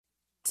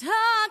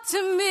Talk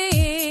to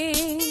me.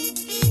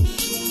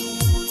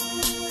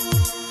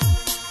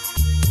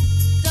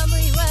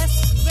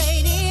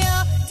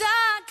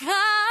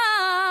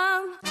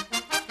 WSRadio.com.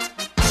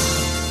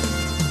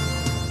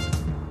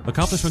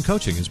 Accomplishment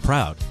Coaching is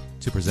proud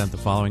to present the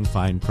following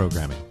fine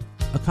programming.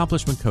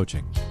 Accomplishment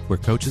Coaching, where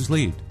coaches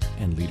lead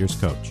and leaders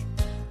coach.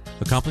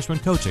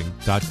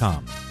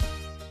 AccomplishmentCoaching.com.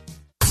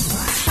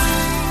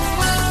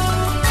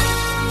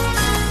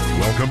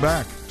 Welcome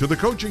back to The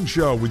Coaching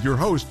Show with your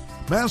host,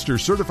 Master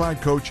Certified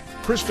Coach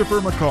Christopher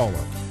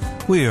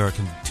McCullough. We are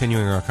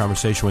continuing our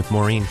conversation with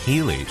Maureen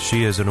Healy.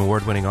 She is an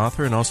award-winning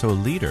author and also a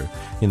leader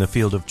in the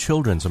field of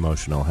children's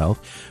emotional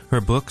health.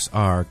 Her books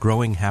are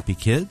Growing Happy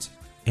Kids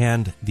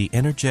and The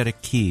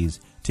Energetic Keys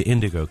to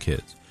Indigo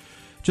Kids.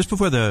 Just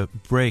before the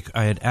break,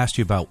 I had asked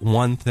you about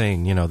one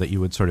thing, that you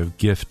would sort of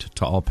gift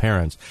to all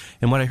parents.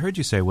 And what I heard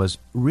you say was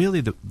really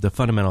the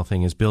fundamental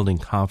thing is building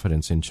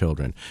confidence in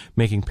children,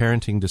 making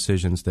parenting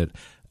decisions that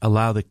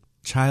allow the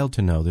child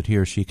to know that he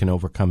or she can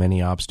overcome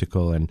any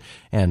obstacle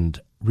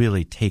and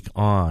really take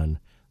on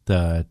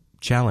the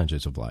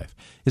challenges of life.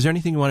 Is there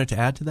anything you wanted to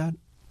add to that?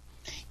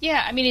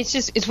 Yeah, I mean,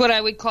 it's what I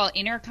would call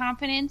inner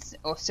confidence.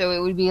 So it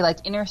would be like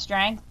inner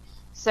strength.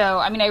 So,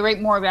 I mean, I write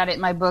more about it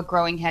in my book,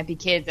 Growing Happy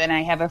Kids, and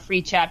I have a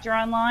free chapter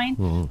online.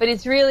 Mm-hmm. But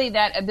it's really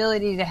that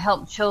ability to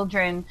help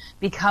children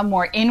become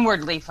more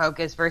inwardly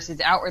focused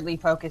versus outwardly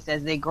focused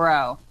as they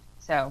grow.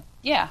 So,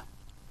 yeah.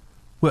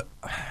 Well,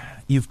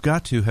 you've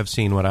got to have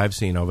seen what I've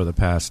seen over the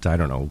past,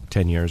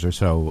 10 years or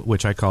so,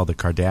 which I call the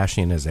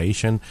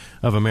Kardashianization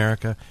of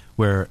America,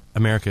 where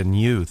American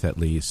youth, at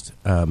least,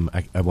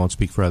 I won't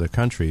speak for other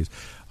countries,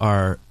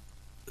 are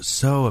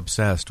so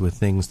obsessed with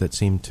things that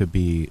seem to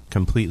be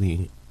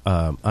completely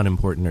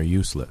unimportant or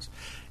useless.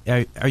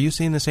 Are you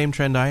seeing the same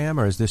trend I am,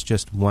 or is this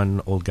just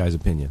one old guy's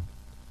opinion?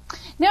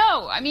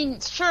 No, I mean,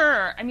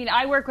 sure. I mean,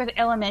 I work with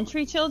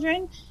elementary age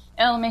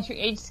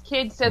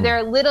kids, so they're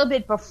a little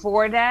bit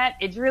before that.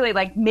 It's really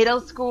like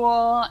middle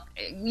school.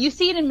 You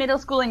see it in middle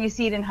school and you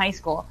see it in high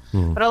school.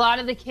 But a lot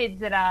of the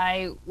kids that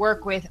I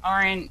work with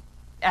aren't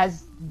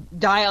as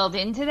dialed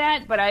into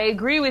that. But I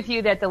agree with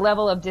you that the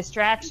level of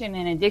distraction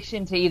and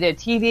addiction to either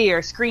TV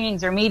or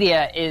screens or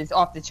media is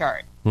off the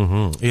chart.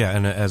 Mm-hmm. Yeah,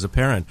 and as a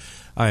parent,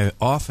 I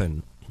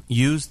often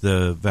use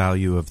the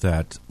value of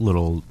that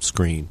little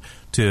screen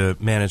to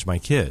manage my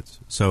kids,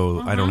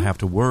 so I don't have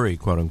to worry,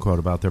 quote unquote,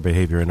 about their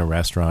behavior in a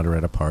restaurant or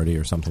at a party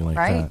or something like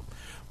that.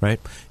 Right?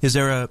 Is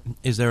there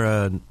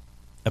an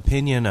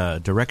opinion,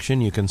 a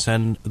direction you can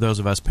send those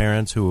of us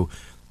parents who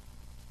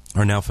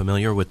are now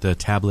familiar with the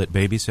tablet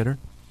babysitter?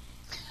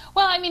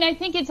 Well, I mean, I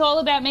think it's all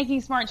about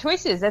making smart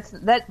choices.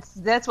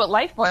 That's what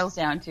life boils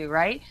down to,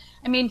 right?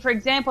 I mean, for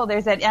example,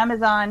 there's that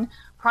Amazon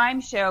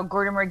Prime show,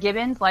 Gordimer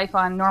Gibbons, Life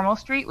on Normal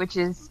Street, which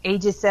is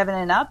ages 7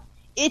 and up.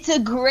 It's a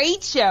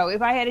great show.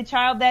 If I had a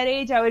child that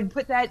age, I would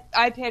put that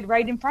iPad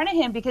right in front of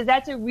him because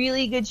that's a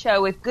really good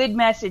show with good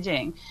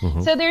messaging.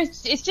 Mm-hmm. So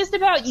it's just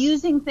about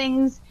using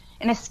things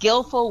in a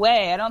skillful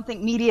way. I don't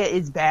think media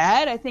is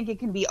bad. I think it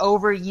can be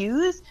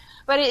overused,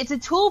 but it's a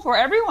tool for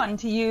everyone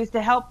to use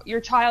to help your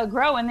child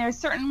grow. And there's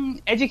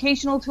certain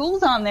educational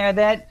tools on there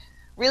that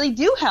really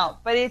do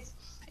help, but it's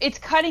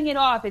cutting it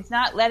off. It's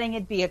not letting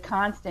it be a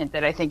constant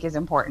that I think is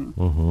important.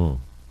 Mm-hmm.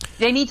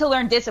 They need to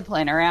learn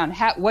discipline around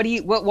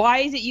why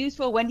is it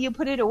useful? When do you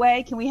put it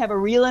away? Can we have a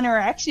real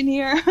interaction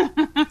here?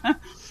 I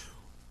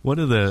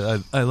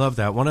love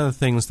that. One of the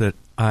things that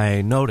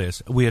I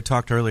noticed, we had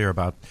talked earlier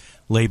about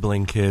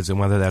labeling kids and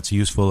whether that's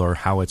useful or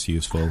how it's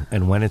useful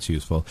and when it's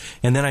useful.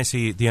 And then I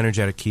see the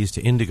energetic keys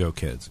to Indigo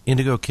Kids.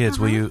 Indigo Kids,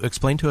 will you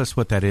explain to us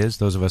what that is,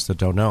 those of us that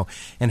don't know?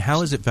 And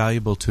how is it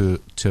valuable to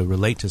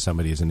relate to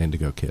somebody as an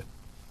Indigo Kid?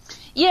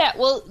 Yeah,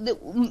 well,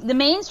 the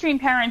mainstream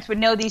parents would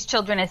know these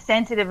children as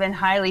sensitive and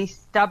highly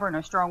stubborn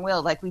or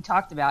strong-willed, like we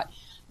talked about.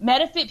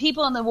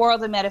 People in the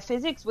world of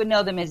metaphysics would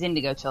know them as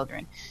indigo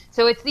children.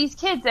 So it's these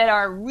kids that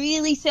are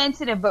really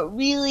sensitive but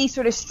really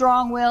sort of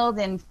strong-willed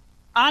and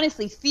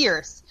honestly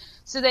fierce.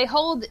 So they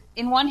hold,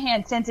 in one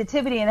hand,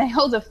 sensitivity, and they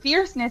hold a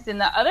fierceness in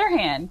the other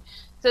hand.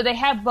 So they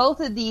have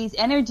both of these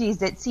energies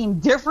that seem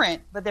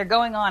different, but they're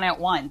going on at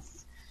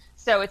once.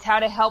 So it's how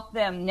to help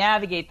them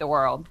navigate the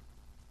world.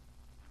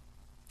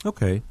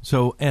 Okay.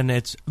 So, and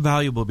it's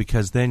valuable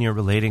because then you're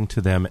relating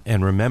to them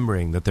and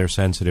remembering that they're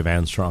sensitive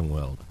and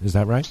strong-willed. Is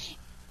that right?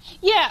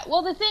 Yeah.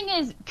 Well, the thing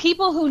is,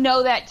 people who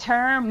know that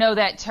term.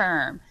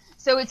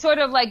 So it's sort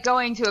of like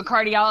going to a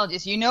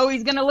cardiologist.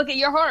 He's going to look at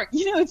your heart.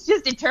 It's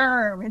just a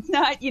term. It's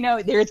not,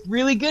 there's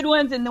really good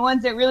ones and the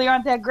ones that really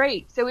aren't that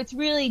great. So it's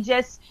really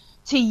just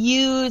to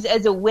use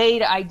as a way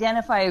to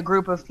identify a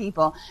group of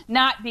people,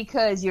 not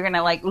because you're going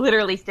to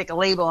literally stick a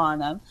label on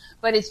them,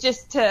 but it's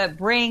just to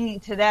bring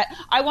to that.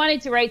 I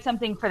wanted to write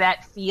something for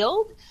that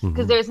field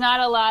because there's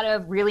not a lot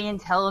of really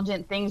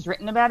intelligent things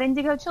written about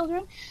indigo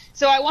children.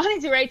 So I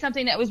wanted to write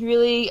something that was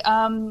really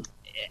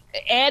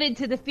added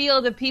to the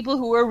field of people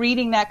who were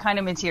reading that kind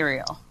of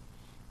material.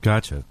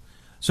 Gotcha.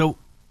 So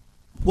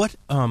what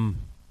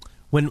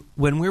When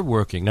we're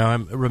working now,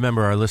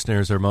 remember our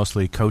listeners are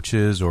mostly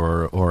coaches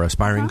or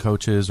aspiring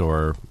coaches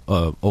or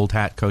old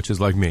hat coaches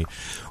like me.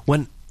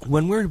 When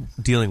we're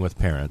dealing with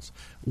parents,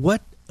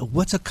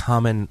 what's a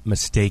common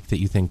mistake that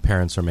you think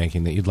parents are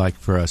making that you'd like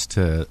for us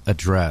to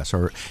address?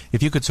 Or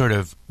if you could sort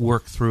of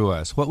work through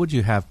us, what would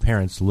you have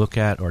parents look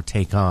at or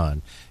take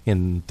on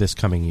in this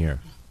coming year?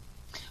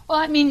 Well,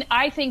 I mean,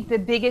 I think the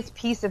biggest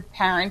piece of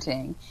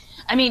parenting,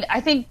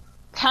 I think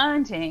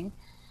parenting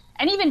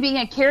and even being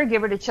a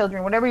caregiver to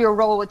children, whatever your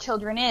role with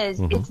children is,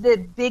 it's the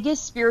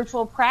biggest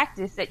spiritual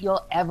practice that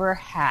you'll ever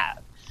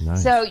have.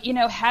 Nice. So,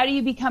 how do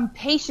you become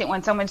patient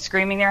when someone's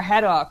screaming their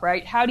head off,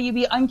 right? How do you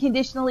be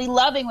unconditionally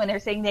loving when they're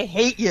saying they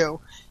hate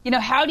you?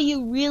 How do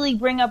you really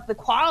bring up the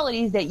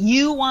qualities that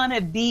you want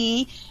to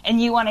be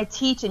and you want to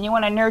teach and you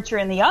want to nurture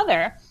in the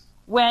other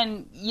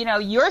when,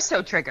 you're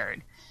so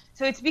triggered?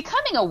 So it's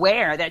becoming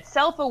aware, that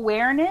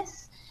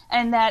self-awareness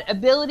and that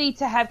ability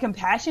to have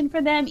compassion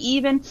for them.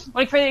 Even,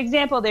 like, for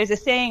example, there's a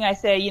saying I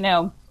say,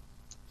 the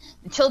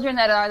children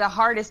that are the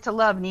hardest to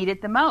love need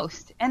it the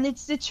most. And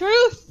it's the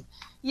truth,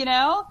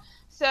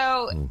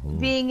 So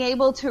being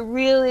able to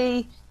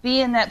really be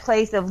in that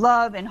place of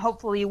love and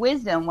hopefully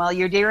wisdom while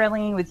you're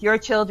dealing with your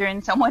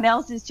children, someone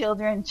else's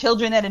children,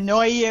 children that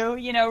annoy you,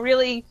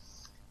 really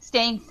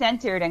staying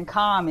centered and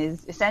calm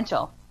is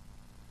essential.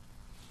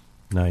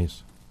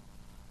 Nice.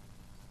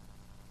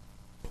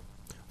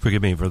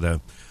 Forgive me for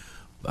the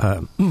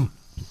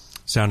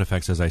sound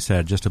effects, as I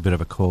said, just a bit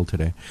of a cold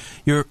today.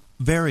 You're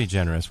very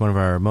generous, one of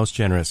our most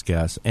generous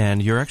guests,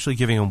 and you're actually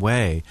giving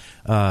away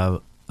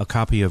a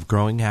copy of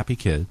Growing Happy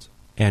Kids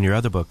and your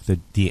other book,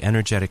 The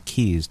Energetic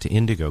Keys to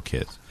Indigo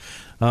Kids.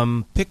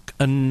 Pick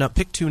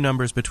two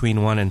numbers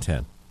between 1 and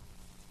 10.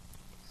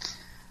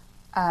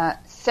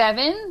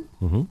 7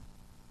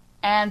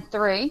 and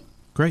 3.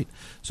 Great.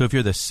 So if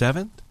you're the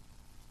 7th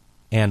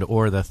and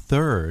or the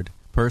 3rd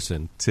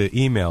person to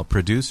email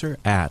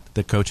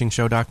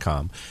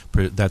producer@thecoachingshow.com,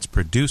 that's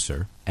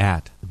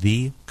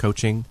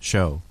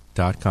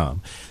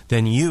producer@thecoachingshow.com,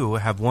 then you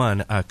have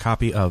won a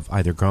copy of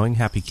either Growing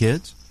Happy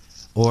Kids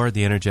or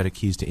The Energetic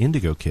Keys to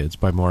Indigo Kids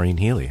by Maureen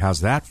Healy. How's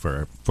that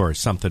for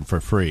something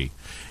for free?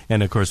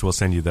 And, of course, we'll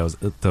send you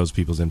those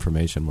people's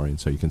information, Maureen,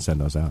 so you can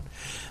send those out.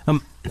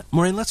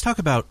 Maureen, let's talk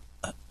about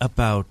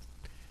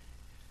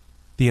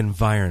the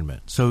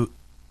environment. So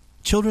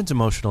children's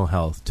emotional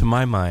health, to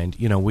my mind,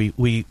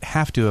 we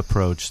have to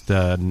approach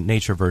the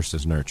nature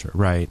versus nurture,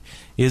 right?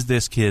 Is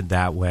this kid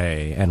that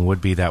way and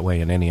would be that way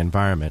in any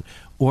environment,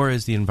 or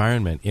is the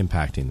environment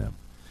impacting them?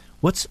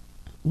 What's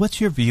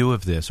your view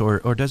of this,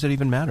 or does it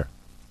even matter?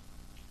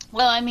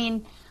 Well, I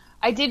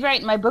did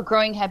write in my book,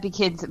 Growing Happy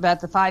Kids,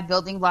 about the 5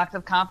 building blocks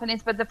of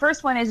confidence, but the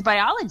first one is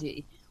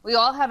biology. We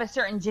all have a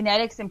certain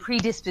genetics and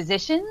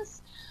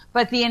predispositions,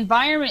 but the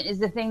environment is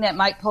the thing that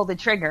might pull the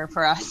trigger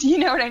for us. You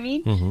know what I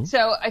mean?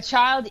 So a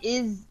child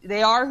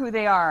they are who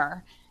they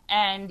are.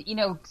 And,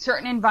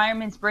 certain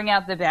environments bring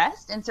out the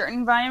best and certain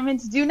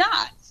environments do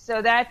not.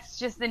 So that's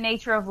just the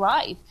nature of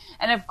life.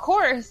 And of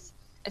course,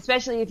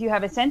 especially if you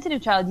have a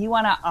sensitive child, you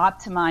want to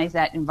optimize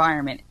that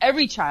environment.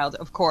 Every child,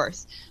 of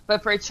course.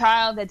 But for a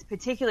child that's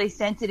particularly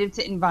sensitive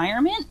to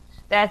environment,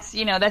 that's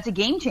a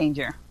game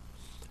changer.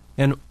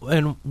 And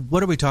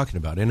what are we talking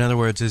about? In other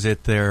words, is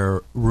it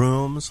their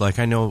rooms? Like,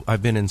 I know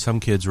I've been in some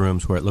kids'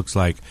 rooms where it looks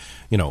like,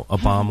 a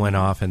bomb went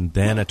off and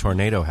then a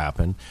tornado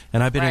happened.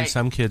 And I've been in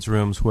some kids'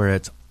 rooms where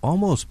it's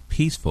almost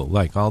peaceful,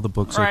 like all the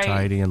books are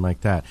tidy and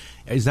like that.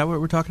 Is that what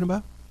we're talking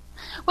about?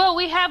 Well,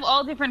 we have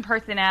all different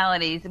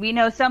personalities. We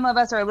know some of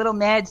us are a little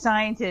mad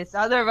scientists.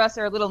 Other of us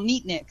are little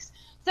neatniks.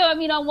 So,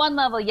 on one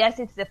level, yes,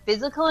 it's the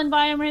physical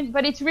environment,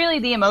 but it's really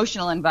the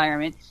emotional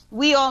environment.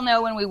 We all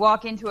know when we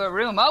walk into a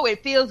room, oh,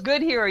 it feels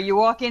good here, or you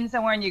walk in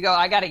somewhere and you go,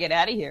 I got to get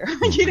out of here.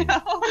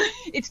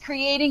 It's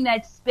creating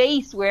that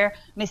space where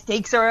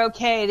mistakes are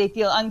okay. They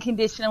feel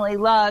unconditionally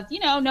loved.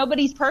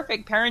 Nobody's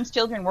perfect. Parents,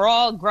 children, we're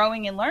all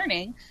growing and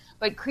learning.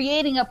 But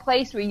creating a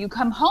place where you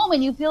come home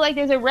and you feel like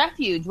there's a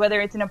refuge,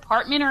 whether it's an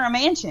apartment or a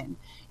mansion.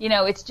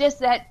 It's just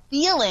that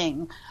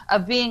feeling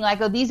of being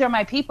like, oh, these are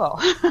my people.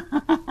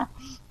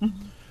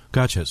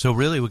 Gotcha. So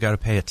really we got to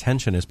pay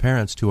attention as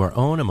parents to our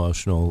own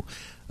emotional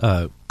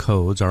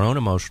codes, our own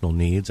emotional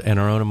needs, and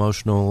our own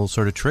emotional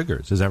sort of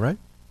triggers. Is that right?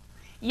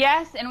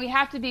 Yes, and we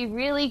have to be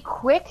really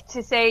quick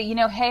to say,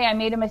 hey, I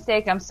made a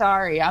mistake. I'm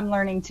sorry. I'm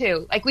learning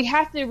too. Like, we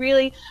have to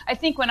really, I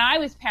think when I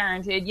was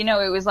parented,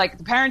 it was like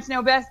the parents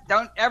know best.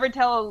 Don't ever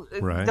tell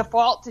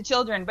default to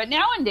children. But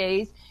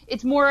nowadays,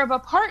 it's more of a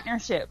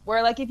partnership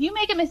where, like, if you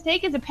make a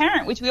mistake as a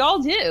parent, which we all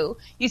do,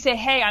 you say,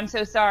 hey, I'm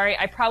so sorry.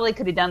 I probably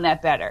could have done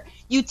that better.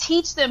 You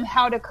teach them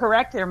how to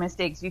correct their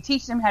mistakes. You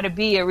teach them how to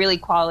be a really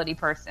quality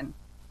person.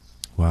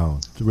 Wow.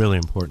 It's really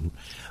important.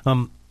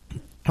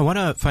 I want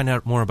to find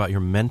out more about your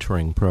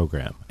mentoring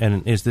program.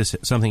 And is this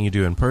something you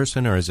do in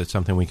person, or is it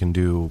something we can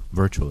do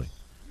virtually?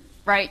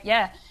 Right,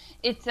 yeah.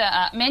 It's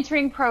a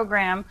mentoring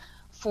program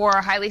for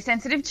highly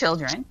sensitive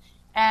children,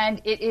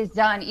 and it is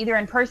done either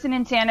in person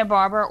in Santa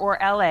Barbara or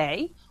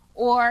LA,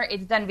 or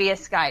it's done via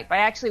Skype. I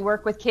actually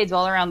work with kids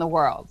all around the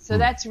world. So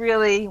that's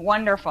really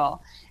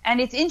wonderful. And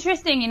it's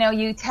interesting,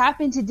 you tap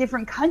into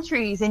different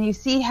countries and you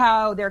see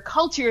how their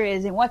culture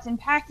is and what's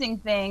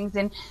impacting things.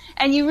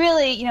 And you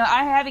really,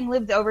 I having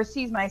lived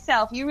overseas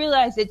myself, you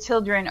realize that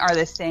children are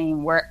the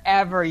same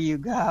wherever you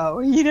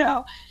go,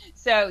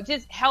 So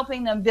just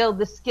helping them build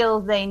the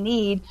skills they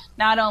need,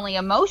 not only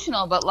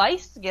emotional but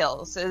life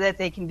skills, so that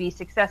they can be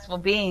successful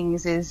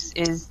beings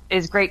is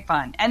great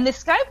fun. And the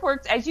Skype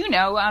works, as you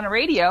know, on a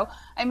radio.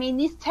 I mean,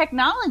 this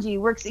technology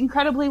works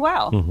incredibly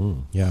well. Mm-hmm.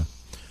 Yeah,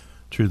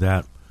 true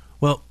that.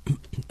 Well,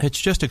 it's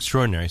just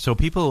extraordinary. So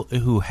people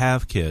who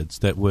have kids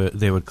that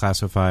they would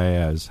classify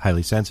as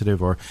highly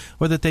sensitive or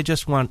that they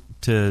just want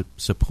to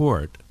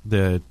support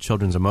the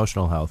children's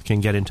emotional health can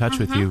get in touch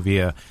with you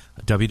via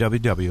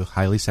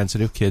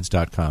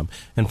www.highlysensitivekids.com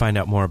and find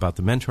out more about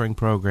the mentoring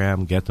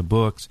program, get the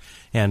books,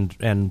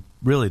 and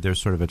really there's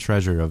sort of a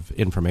treasure of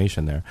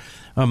information there.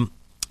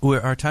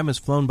 Our time has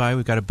flown by.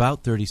 We've got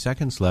about 30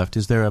 seconds left.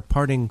 Is there a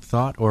parting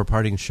thought or a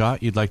parting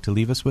shot you'd like to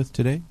leave us with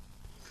today?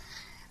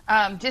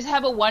 Just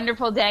have a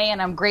wonderful day,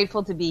 and I'm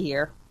grateful to be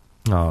here.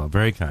 Oh,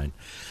 very kind.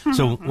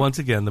 So once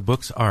again, the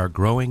books are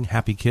Growing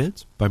Happy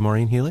Kids by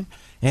Maureen Healy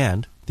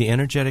and The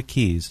Energetic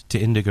Keys to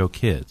Indigo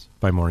Kids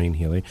by Maureen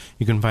Healy.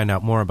 You can find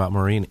out more about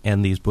Maureen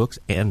and these books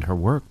and her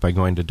work by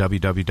going to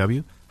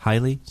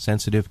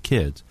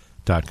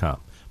www.highlysensitivekids.com.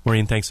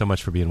 Maureen, thanks so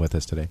much for being with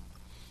us today.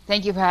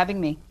 Thank you for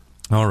having me.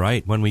 All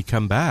right. When we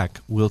come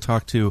back, we'll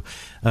talk to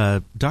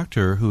a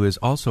doctor who is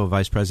also a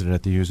vice president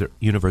at the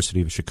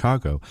University of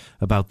Chicago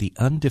about the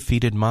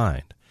undefeated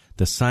mind,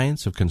 the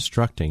science of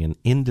constructing an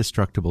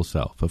indestructible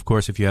self. Of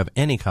course, if you have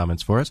any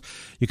comments for us,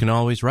 you can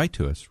always write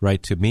to us.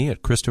 Write to me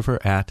at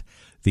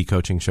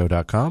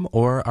Christopher@thecoachingshow.com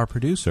or our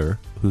producer,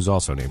 who's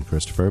also named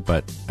Christopher,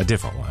 but a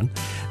different one,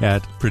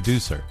 at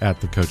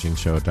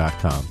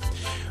producer@thecoachingshow.com.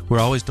 We're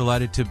always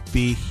delighted to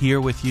be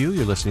here with you.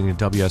 You're listening to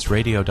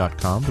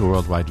WSRadio.com, the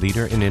worldwide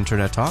leader in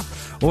Internet talk,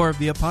 or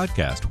via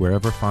podcast,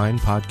 wherever fine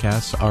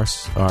podcasts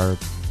are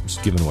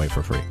given away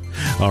for free.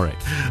 All right.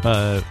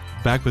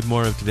 Back with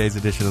more of today's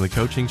edition of The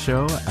Coaching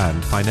Show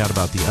and find out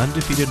about the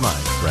undefeated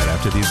mind right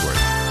after these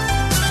words.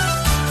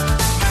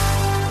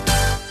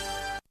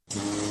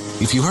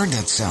 If you heard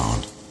that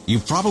sound, you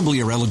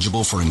probably are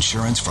eligible for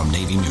insurance from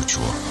Navy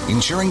Mutual,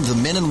 insuring the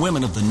men and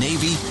women of the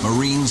Navy,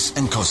 Marines,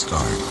 and Coast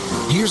Guard.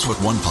 Here's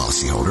what one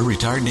policyholder,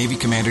 retired Navy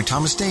Commander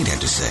Thomas Dade,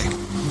 had to say.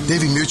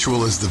 Navy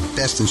Mutual is the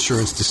best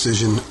insurance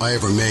decision I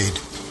ever made.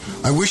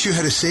 I wish you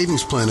had a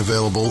savings plan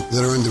available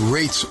that earned the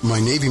rates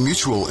my Navy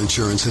Mutual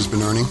insurance has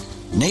been earning.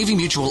 Navy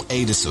Mutual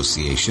Aid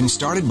Association,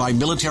 started by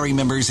military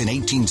members in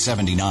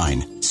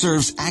 1879,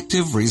 serves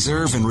active,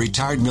 reserve, and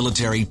retired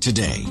military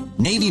today.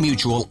 Navy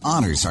Mutual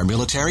honors our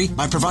military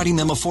by providing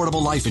them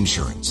affordable life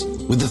insurance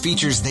with the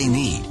features they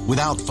need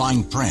without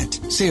fine print,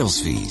 sales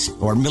fees,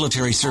 or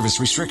military service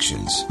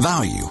restrictions.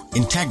 Value,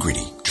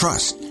 integrity,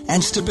 trust,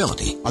 and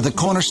stability are the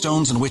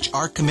cornerstones on which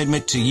our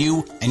commitment to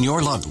you and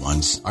your loved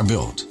ones are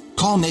built.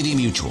 Call Navy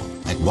Mutual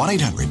at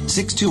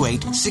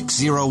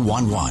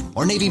 1-800-628-6011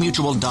 or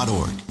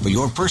NavyMutual.org for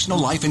your personal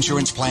life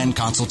insurance plan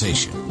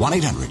consultation.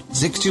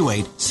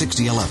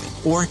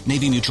 1-800-628-6011 or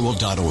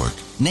NavyMutual.org.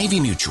 Navy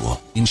Mutual,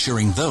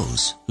 insuring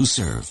those who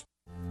serve.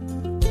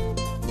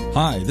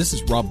 Hi, this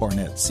is Rob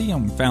Barnett, CEO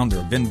and founder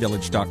of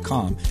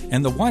VinVillage.com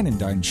and the Wine and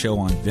Dine Show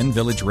on Vin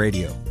Village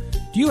Radio.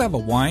 Do you have a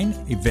wine,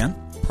 event,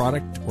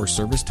 product, or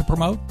service to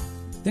promote?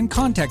 Then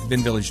contact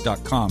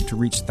VinVillage.com to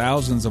reach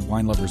thousands of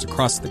wine lovers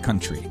across the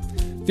country.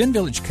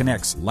 VinVillage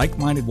connects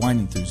like-minded wine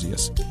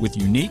enthusiasts with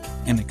unique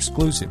and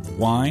exclusive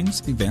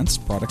wines, events,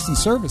 products, and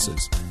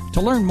services. To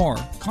learn more,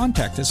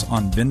 contact us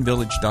on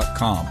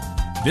VinVillage.com.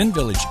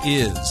 VinVillage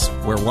is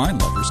where wine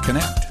lovers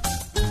connect.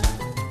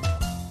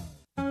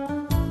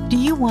 Do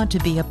you want to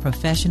be a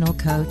professional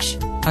coach?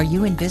 Are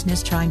you in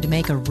business trying to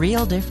make a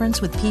real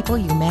difference with people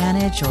you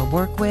manage or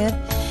work with?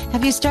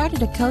 Have you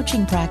started a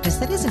coaching practice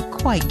that isn't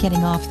quite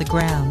getting off the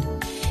ground?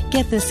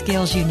 Get the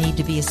skills you need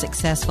to be a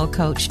successful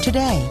coach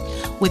today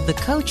with the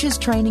Coaches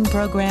Training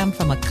Program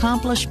from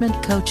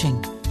Accomplishment Coaching.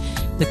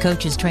 The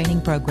Coaches Training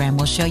Program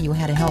will show you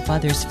how to help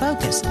others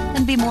focus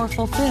and be more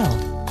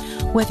fulfilled.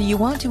 Whether you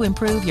want to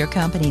improve your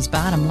company's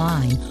bottom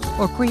line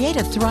or create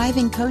a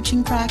thriving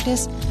coaching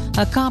practice,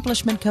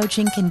 Accomplishment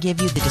Coaching can give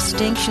you the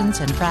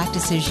distinctions and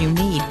practices you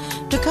need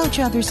to coach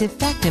others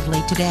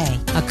effectively today.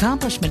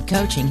 Accomplishment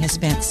Coaching has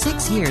spent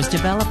 6 years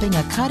developing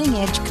a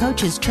cutting-edge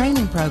coaches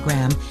training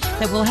program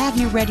that will have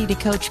you ready to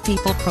coach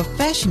people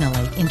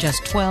professionally in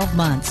just 12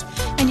 months,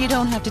 and you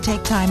don't have to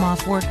take time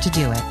off work to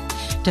do it.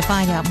 To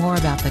find out more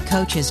about the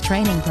Coaches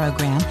Training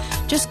Program,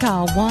 just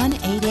call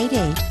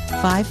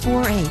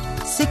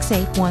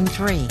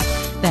 1-888-548-6813.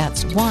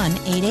 That's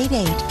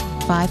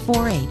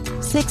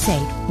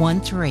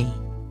 1-888-548-6813.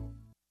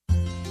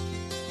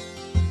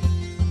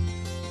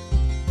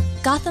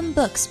 Gotham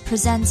Books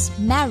presents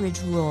Marriage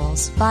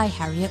Rules by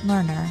Harriet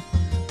Lerner.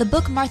 The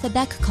book Martha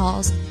Beck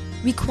calls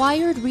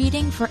required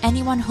reading for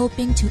anyone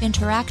hoping to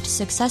interact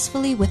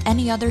successfully with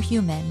any other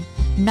human,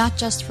 not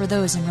just for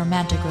those in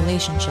romantic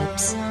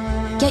relationships.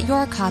 Get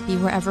your copy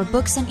wherever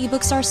books and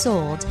ebooks are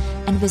sold,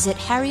 and visit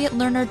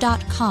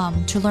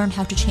harrietlerner.com to learn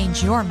how to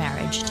change your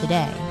marriage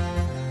today.